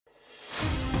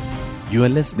You are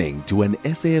listening to an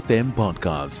SAFM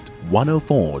podcast,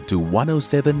 104 to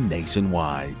 107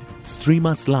 nationwide. Stream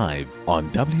us live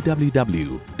on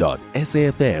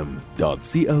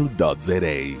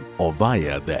www.safm.co.za or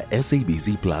via the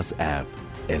SABC Plus app.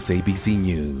 SABC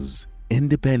News,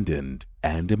 independent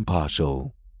and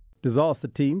impartial. Disaster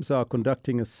teams are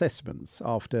conducting assessments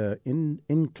after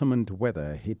inclement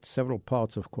weather hit several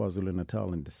parts of KwaZulu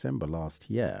Natal in December last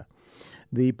year.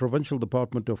 The provincial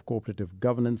Department of Cooperative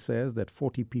Governance says that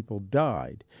 40 people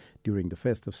died during the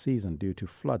festive season due to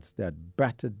floods that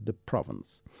battered the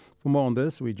province. For more on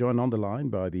this, we join on the line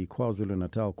by the KwaZulu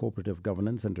Natal Cooperative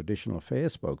Governance and Traditional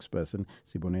Affairs spokesperson,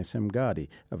 Siboniso Mngadi.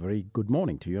 A very good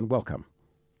morning to you and welcome.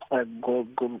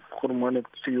 Good morning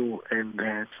to you and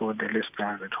for the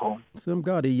listeners at home. So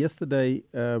Mngadi, yesterday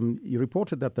you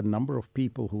reported that the number of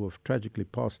people who have tragically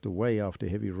passed away after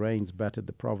heavy rains battered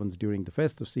the province during the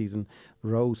festive season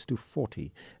rose to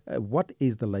 40. What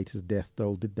is the latest death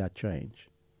toll? Did that change?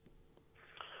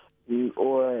 The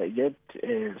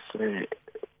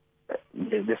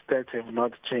stats have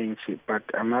not changed, but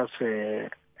I must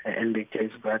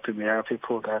indicate that there are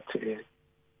people that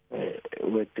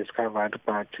were discovered,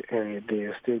 but they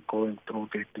are still going through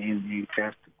the DNA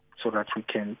test so that we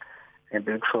can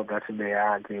make sure that they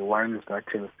are the ones that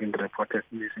have been reported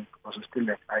missing, because we still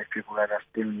have 5 people that are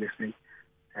still missing.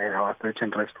 Our search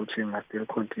and rescue team are still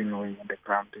continuing on the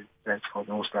ground to search for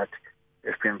those that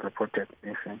have been reported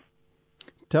missing.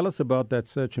 Tell us about that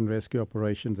search and rescue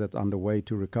operations that's underway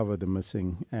to recover the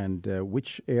missing, and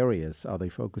which areas are they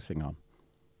focusing on?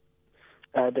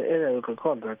 The area, we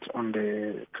recall that on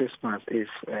the Christmas Eve,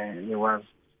 there was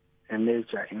a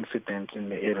major incident in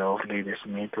the area of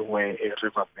Ladysmith where a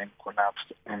riverbank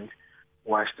collapsed and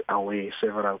washed away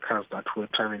several cars that were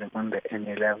traveling on the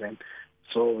N11.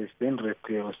 So we've been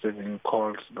receiving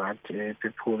calls that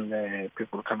people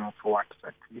coming forward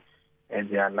that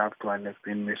their loved one has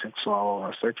been missing. So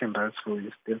our search and rescue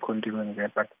is still continuing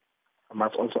there. But I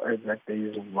must also add that there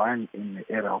is one in the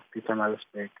area of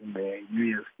Pietermaritzburg in the New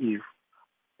Year's Eve.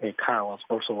 A car was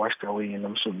also washed away in the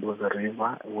Msumbuza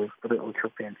River with 3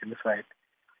 occupants inside.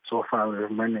 So far, we've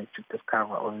managed to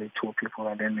discover only 2 people,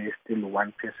 and then there's still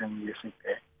 1 person missing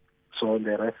there. So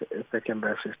the second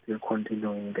rescue is still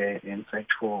continuing there in search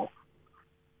for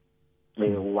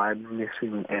one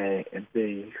missing a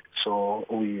day. So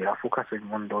we are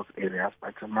focusing on those areas,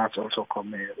 but I must also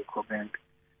recommend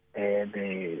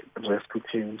the rescue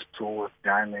teams to have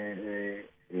done a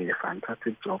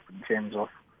fantastic job in terms of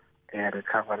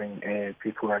recovering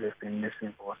people that have been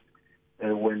missing.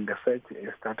 When the search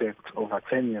started over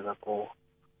 10 years ago,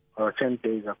 or 10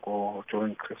 days ago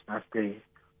during Christmas Day,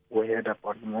 we had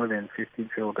about more than 50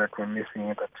 people that were missing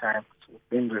at the time. So we've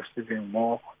been receiving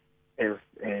more as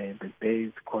the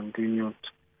days continued,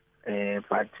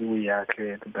 but we are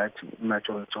clear that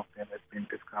majority of them have been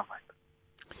discovered.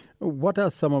 What are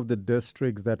some of the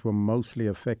districts that were mostly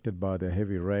affected by the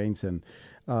heavy rains, and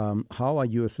how are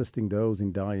you assisting those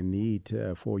in dire need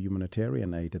for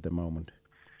humanitarian aid at the moment?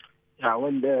 Yeah,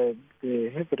 well, the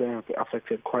heavy rain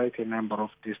affected quite a number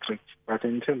of districts, but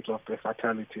in terms of the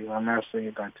fatality, I must say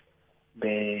that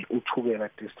the Utubela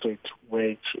district,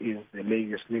 which is the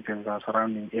latest and the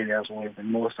surrounding areas, were the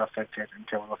most affected in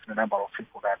terms of the number of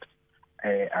people that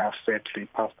are sadly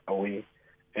passed away.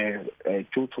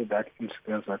 Due to that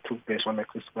incident that took place on the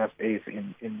Christmas Eve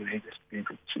in the latest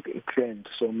period, it claimed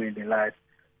so many lives.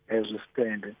 As we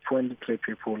stand, 23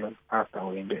 people have passed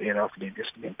away in the area of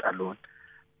Ladysmith alone.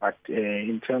 But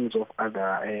in terms of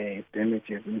other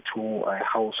damages into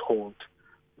households,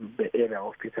 the area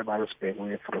of Pietermaritzburg,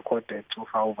 we have recorded so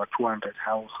far over 200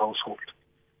 households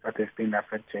that have been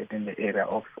affected in the area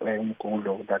of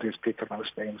Umgolo, that is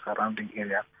Pietermaritzburg and surrounding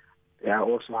area. There are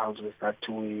also houses that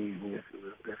we've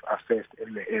assessed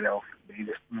in the area of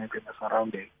the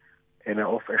surrounding area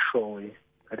of Eshowe,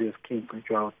 that is King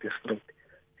Kujau district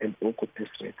and Oku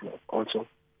district. We have also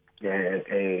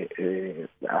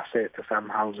assessed some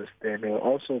houses there. There are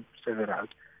also several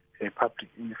public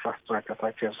infrastructure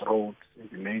such as roads in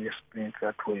the latest places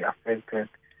that were affected,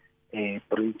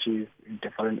 bridges in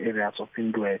different areas of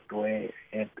Indwet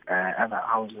and other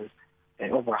houses.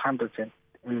 Over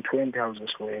 120 houses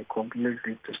were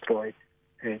completely destroyed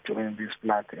during this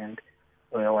flood, and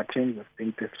our teams have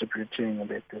been distributing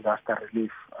the disaster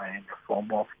relief in the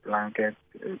form of blankets,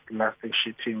 plastic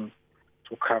sheeting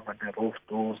to cover the roof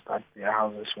doors that their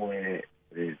houses were,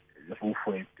 the roof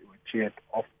were teared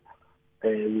off.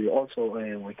 We also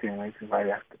working with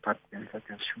various departments such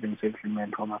as Human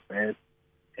Settlement, Home Affairs,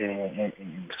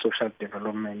 and Social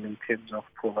Development in terms of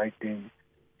providing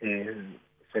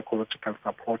psychological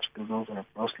support to those who have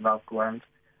lost loved ones,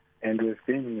 And we've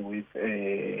been with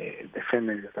the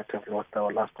families that have lost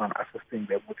our loved one, assisting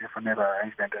them with a funeral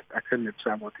arrangement. Actually,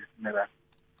 about this funeral.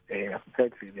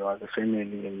 Thirdly, there was a family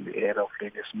in the area of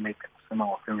Lady Smith, some of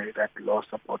our family that lost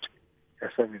about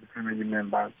 7 family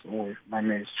members who have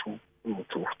managed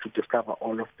to discover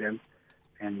all of them,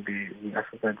 and we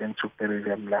assisted them to bury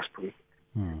them last week.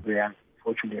 We are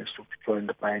fortunate to be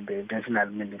joined by the National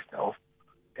Minister of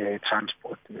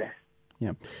Transport there.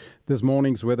 Yeah. This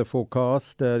morning's weather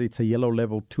forecast, it's a yellow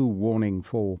level 2 warning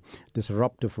for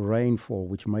disruptive rainfall,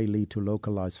 which may lead to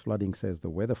localized flooding, says the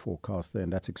weather forecaster,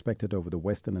 and that's expected over the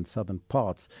western and southern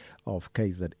parts of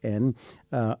KZN.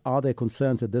 Are there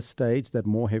concerns at this stage that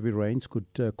more heavy rains could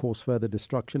cause further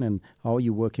destruction, and how are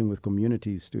you working with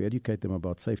communities to educate them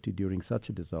about safety during such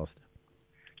a disaster?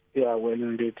 Yeah, well,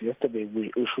 indeed. Yesterday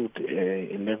we issued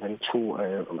a level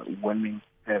 2 warning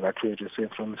that we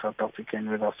received from South African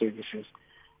Weather Services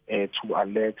to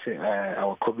alert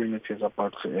our communities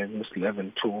about this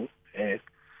level 2.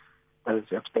 As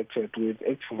expected, we've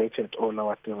activated all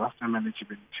our disaster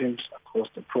management teams across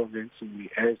the province. We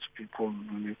urge people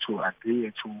to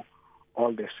adhere to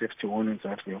all the safety warnings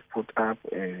that we have put up,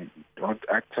 don't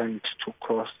attempt to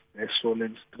cross the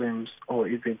swollen streams or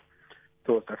even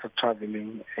those that are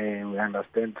traveling. We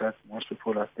understand that most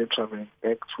people are still traveling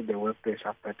back to the workplace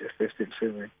after the festive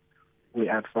season. We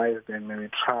advise them maybe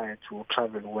try to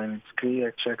travel when it's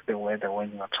clear, check the weather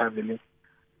when you are traveling.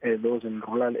 Those in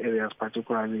rural areas,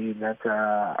 particularly that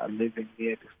are living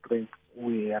near the streams,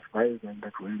 we advise them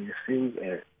that when they see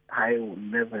a high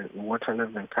water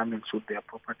level coming to their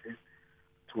properties,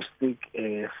 to seek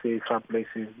safer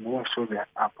places, more so their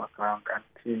upper ground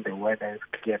until the weather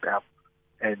is cleared up.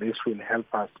 This will help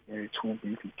us to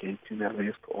mitigate the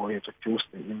risk or reduce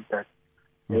the impact.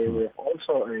 We have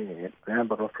also a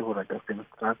number of people that have been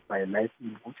struck by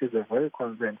lightning, which is a very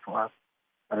concern for us.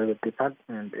 The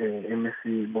department,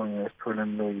 MSC Bonnie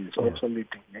is also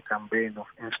leading a campaign of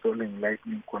installing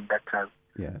lightning conductors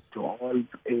to all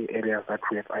areas that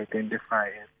we have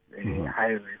identified as high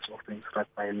risk of being struck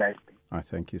by lightning. I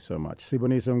thank you so much.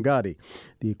 Siboniso Mngadi,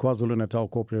 the KwaZulu Natal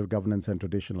Cooperative Governance and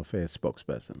Traditional Affairs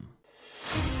spokesperson.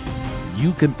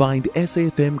 You can find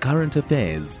SAFM Current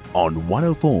Affairs on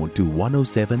 104 to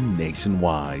 107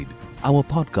 nationwide. Our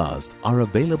podcasts are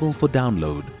available for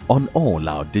download on all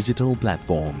our digital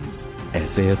platforms.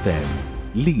 SAFM,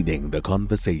 leading the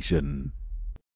conversation.